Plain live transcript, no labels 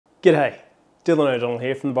G'day, Dylan O'Donnell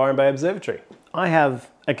here from the Byron Bay Observatory. I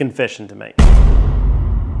have a confession to make.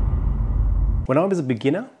 When I was a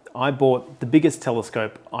beginner, I bought the biggest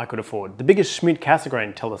telescope I could afford, the biggest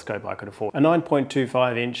Schmidt-Cassegrain telescope I could afford, a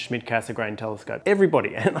 9.25 inch Schmidt-Cassegrain telescope.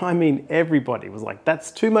 Everybody, and I mean everybody, was like,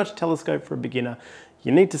 that's too much telescope for a beginner.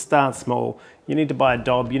 You need to start small, you need to buy a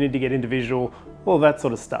Dob, you need to get into visual, all that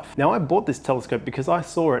sort of stuff. Now I bought this telescope because I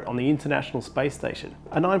saw it on the International Space Station,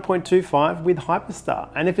 a 9.25 with Hyperstar,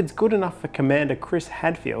 and if it's good enough for Commander Chris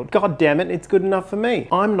Hadfield, god damn it, it's good enough for me.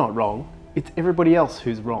 I'm not wrong. It's everybody else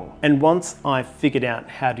who's wrong. And once I figured out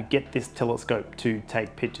how to get this telescope to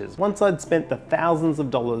take pictures, once I'd spent the thousands of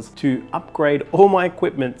dollars to upgrade all my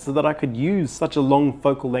equipment so that I could use such a long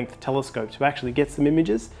focal length telescope to actually get some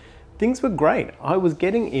images, things were great. I was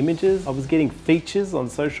getting images, I was getting features on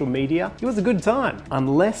social media. It was a good time,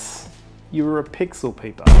 unless you were a pixel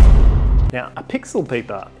peeper. Now, a pixel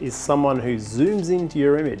peeper is someone who zooms into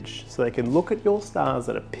your image so they can look at your stars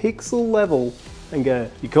at a pixel level and go,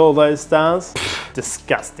 you call those stars?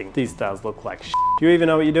 Disgusting. These stars look like shit. Do you even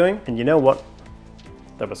know what you're doing? And you know what?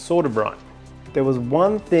 They were sort of right. There was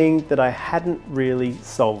one thing that I hadn't really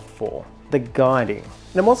solved for, the guiding.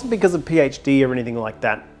 And it wasn't because of PhD or anything like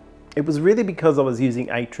that. It was really because I was using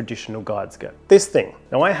a traditional guide scope. This thing.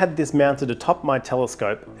 Now I had this mounted atop my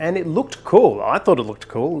telescope and it looked cool. I thought it looked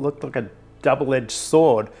cool. It looked like a double-edged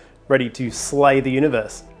sword ready to slay the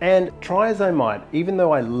universe. And try as I might, even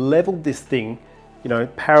though I leveled this thing, you know,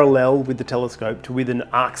 parallel with the telescope to within an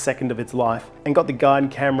arc second of its life and got the guide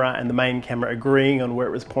camera and the main camera agreeing on where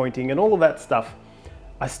it was pointing and all of that stuff,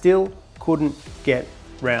 I still couldn't get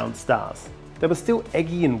round stars. They were still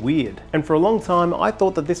eggy and weird. And for a long time, I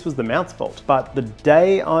thought that this was the mount's fault. But the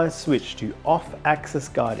day I switched to off-axis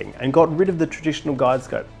guiding and got rid of the traditional guide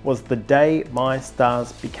scope was the day my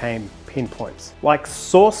stars became pinpoints. Like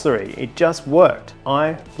sorcery, it just worked.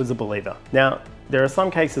 I was a believer. Now, there are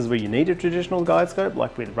some cases where you need a traditional guide scope,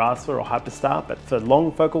 like with RASA or Hyperstar, but for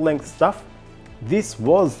long focal length stuff, this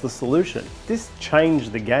was the solution. This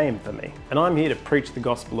changed the game for me. And I'm here to preach the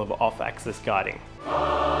gospel of off-axis guiding.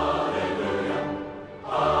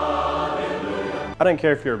 I don't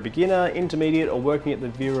care if you're a beginner, intermediate, or working at the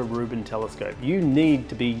Vera Rubin telescope. You need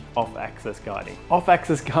to be off-axis guiding.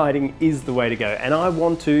 Off-axis guiding is the way to go, and I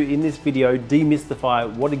want to, in this video,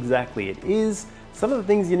 demystify what exactly it is, some of the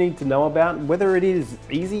things you need to know about, whether it is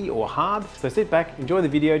easy or hard. So sit back, enjoy the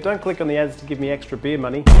video, don't click on the ads to give me extra beer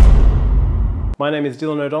money. My name is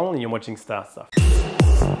Dylan O'Donnell and you're watching Star Stuff.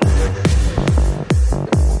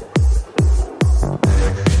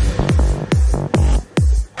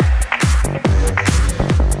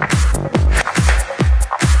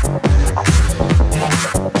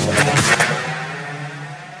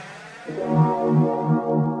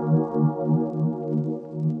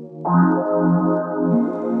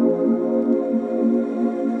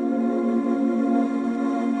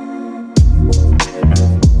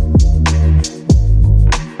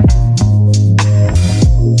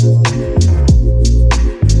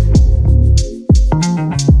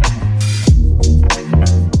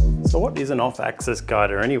 An off-axis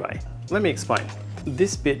guider anyway. Let me explain.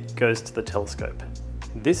 This bit goes to the telescope.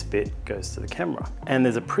 This bit goes to the camera. And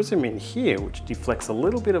there's a prism in here which deflects a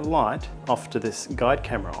little bit of light off to this guide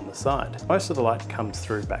camera on the side. Most of the light comes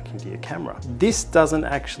through back into your camera. This doesn't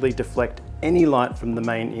actually deflect any light from the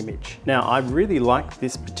main image. Now, I really like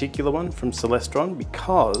this particular one from Celestron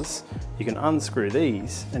because you can unscrew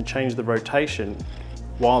these and change the rotation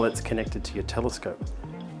while it's connected to your telescope.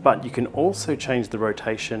 But you can also change the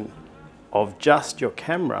rotation of just your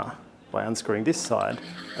camera by unscrewing this side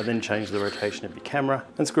and then change the rotation of your camera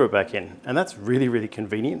and screw it back in. And that's really, really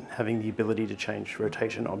convenient, having the ability to change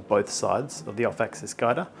rotation on both sides of the off-axis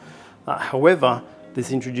guider. However,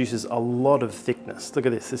 this introduces a lot of thickness. Look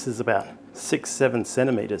at this, this is about 6-7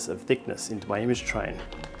 centimeters of thickness into my image train.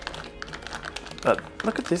 But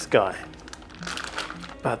look at this guy.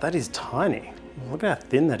 But that is tiny. Look how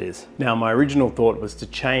thin that is. Now, my original thought was to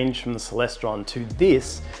change from the Celestron to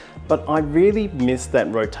this, but I really missed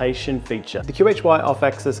that rotation feature. The QHY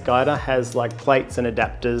off-axis guider has like plates and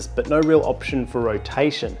adapters, but no real option for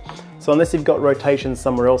rotation. So unless you've got rotation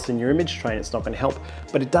somewhere else in your image train, it's not going to help,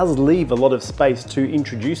 but it does leave a lot of space to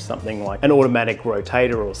introduce something like an automatic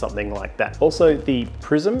rotator or something like that. Also, the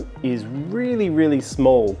prism is really, really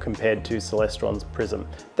small compared to Celestron's prism.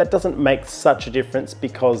 That doesn't make such a difference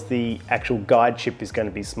because the actual guide chip is going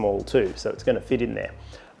to be small too, so it's going to fit in there.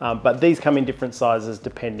 But these come in different sizes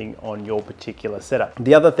depending on your particular setup.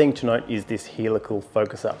 The other thing to note is this helical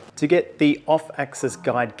focuser. To get the off-axis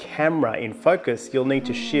guide camera in focus, you'll need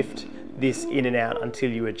to shift this in and out until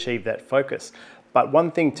you achieve that focus. But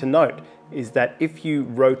one thing to note, is that if you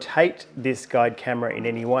rotate this guide camera in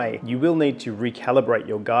any way, you will need to recalibrate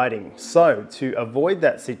your guiding. So to avoid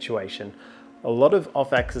that situation, a lot of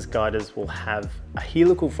off-axis guiders will have a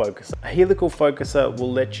helical focuser. A helical focuser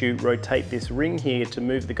will let you rotate this ring here to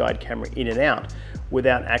move the guide camera in and out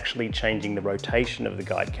without actually changing the rotation of the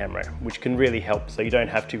guide camera, which can really help so you don't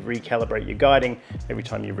have to recalibrate your guiding every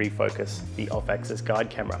time you refocus the off-axis guide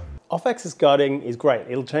camera. Off-axis guiding is great,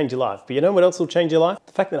 it'll change your life, but you know what else will change your life?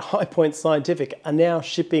 The fact that High Point Scientific are now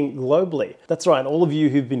shipping globally. That's right, all of you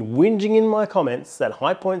who've been whinging in my comments that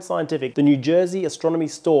High Point Scientific, the New Jersey astronomy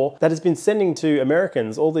store that has been sending to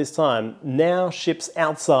Americans all this time, now ships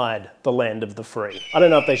outside the land of the free. I don't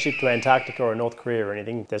know if they ship to Antarctica or North Korea or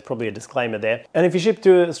anything, there's probably a disclaimer there. And if you ship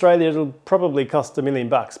to Australia, it'll probably cost $1 million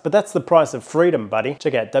bucks, but that's the price of freedom, buddy.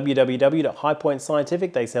 Check out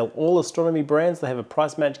www.highpointscientific, they sell all astronomy brands, they have a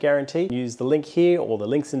price match guarantee. Use the link here or the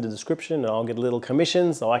links in the description and I'll get a little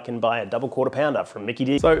commission so I can buy a double quarter pounder from Mickey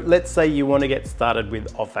D. So let's say you want to get started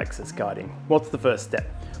with off-axis guiding. What's the first step?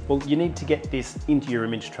 Well, you need to get this into your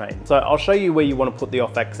image train. So I'll show you where you want to put the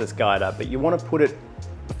off-axis guider, but you want to put it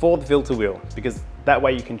before the filter wheel because that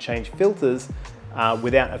way you can change filters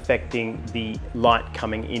without affecting the light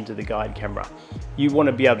coming into the guide camera. You want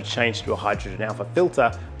to be able to change to a hydrogen alpha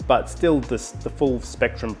filter, but still the full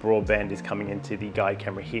spectrum broadband is coming into the guide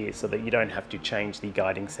camera here so that you don't have to change the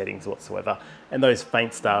guiding settings whatsoever, and those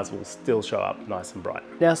faint stars will still show up nice and bright.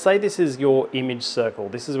 Now say this is your image circle,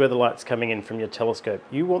 this is where the light's coming in from your telescope.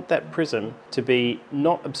 You want that prism to be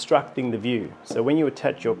not obstructing the view, so when you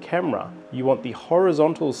attach your camera, you want the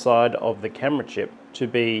horizontal side of the camera chip to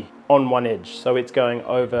be on one edge, so it's going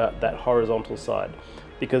over that horizontal side.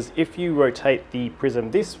 Because if you rotate the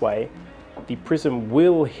prism this way, the prism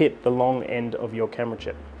will hit the long end of your camera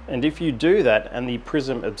chip. And if you do that and the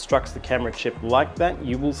prism obstructs the camera chip like that,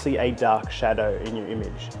 you will see a dark shadow in your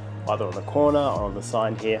image, either on the corner or on the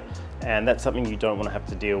side here, and that's something you don't want to have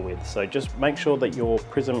to deal with. So just make sure that your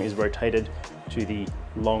prism is rotated to the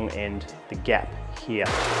long end, the gap here.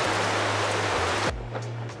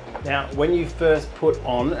 Now, when you first put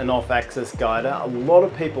on an off-axis guider, a lot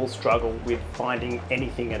of people struggle with finding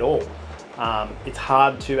anything at all. It's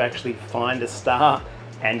hard to actually find a star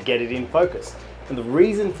and get it in focus. And the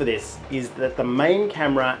reason for this is that the main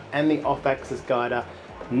camera and the off-axis guider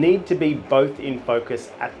need to be both in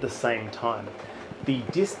focus at the same time. The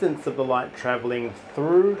distance of the light traveling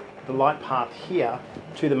through the light path here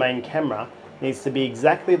to the main camera needs to be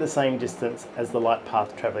exactly the same distance as the light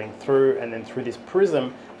path traveling through and then through this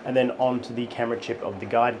prism and then onto the camera chip of the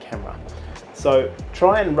guide camera. So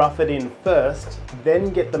try and rough it in first,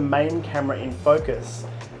 then get the main camera in focus,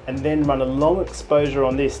 and then run a long exposure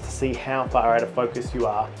on this to see how far out of focus you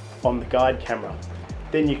are on the guide camera.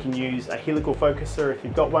 Then you can use a helical focuser if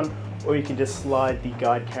you've got one, or you can just slide the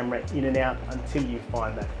guide camera in and out until you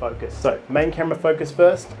find that focus. So main camera focus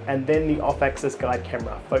first, and then the off-axis guide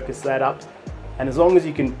camera, focus that up. And as long as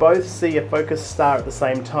you can both see a focus star at the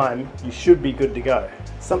same time, you should be good to go.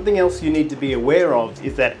 Something else you need to be aware of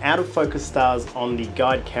is that out of focus stars on the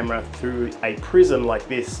guide camera through a prism like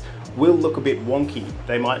this will look a bit wonky.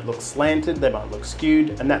 They might look slanted, they might look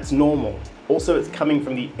skewed, and that's normal. Also, it's coming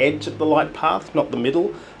from the edge of the light path, not the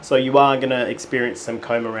middle, so you are going to experience some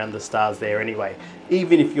comb around the stars there anyway,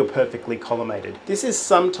 even if you're perfectly collimated. This is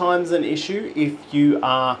sometimes an issue if you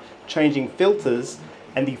are changing filters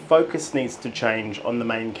and the focus needs to change on the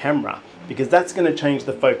main camera, because that's going to change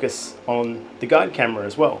the focus on the guide camera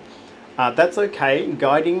as well. That's okay,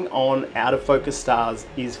 guiding on out of focus stars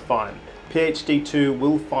is fine. PhD2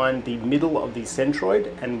 will find the middle of the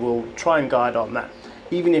centroid and will try and guide on that,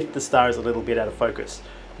 even if the star is a little bit out of focus.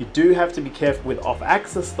 You do have to be careful with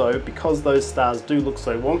off-axis though, because those stars do look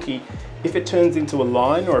so wonky. If it turns into a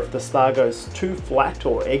line or if the star goes too flat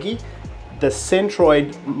or eggy, the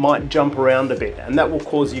centroid might jump around a bit and that will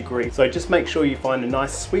cause you grief. So just make sure you find a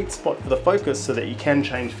nice sweet spot for the focus so that you can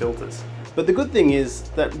change filters. But the good thing is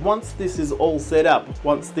that once this is all set up,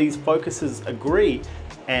 once these focuses agree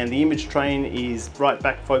and the image train is right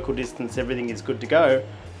back focal distance, everything is good to go,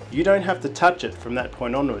 you don't have to touch it from that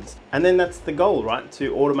point onwards. And then that's the goal, right?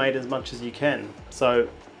 To automate as much as you can. So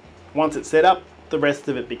once it's set up, the rest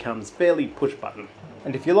of it becomes fairly push button.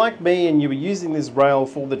 And if you're like me and you were using this rail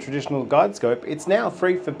for the traditional guide scope, it's now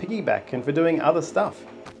free for piggyback and for doing other stuff.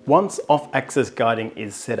 Once off-axis guiding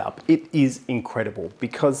is set up, it is incredible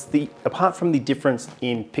because apart from the difference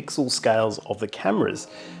in pixel scales of the cameras,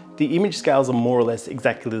 the image scales are more or less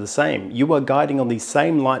exactly the same. You are guiding on the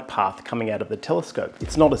same light path coming out of the telescope.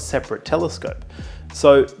 It's not a separate telescope.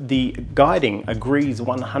 So the guiding agrees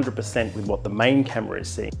 100% with what the main camera is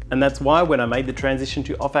seeing. And that's why when I made the transition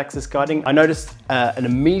to off-axis guiding, I noticed an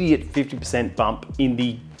immediate 50% bump in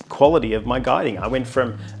the quality of my guiding. I went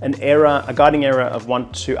from a guiding error of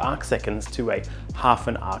 1 to 2 arc seconds to a half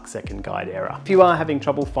an arc second guide error. If you are having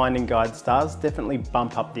trouble finding guide stars, definitely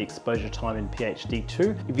bump up the exposure time in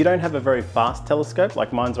PhD2. If you don't have a very fast telescope,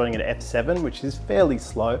 like mine's running at f7, which is fairly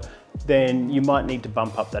slow, then you might need to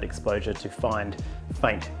bump up that exposure to find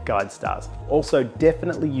faint guide stars. Also,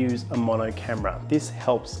 definitely use a mono camera. This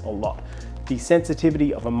helps a lot. The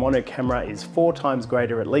sensitivity of a mono camera is 4 times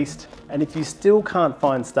greater at least, and if you still can't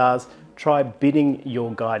find stars, try bidding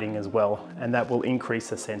your guiding as well, and that will increase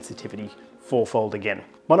the sensitivity 4-fold again.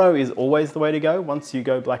 Mono is always the way to go. Once you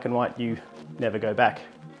go black and white, you never go back,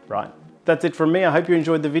 right? That's it from me. I hope you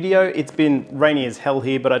enjoyed the video. It's been rainy as hell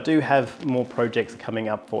here, but I do have more projects coming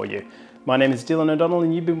up for you. My name is Dylan O'Donnell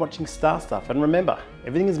and you've been watching Star Stuff. And remember,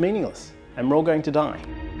 everything is meaningless and we're all going to die.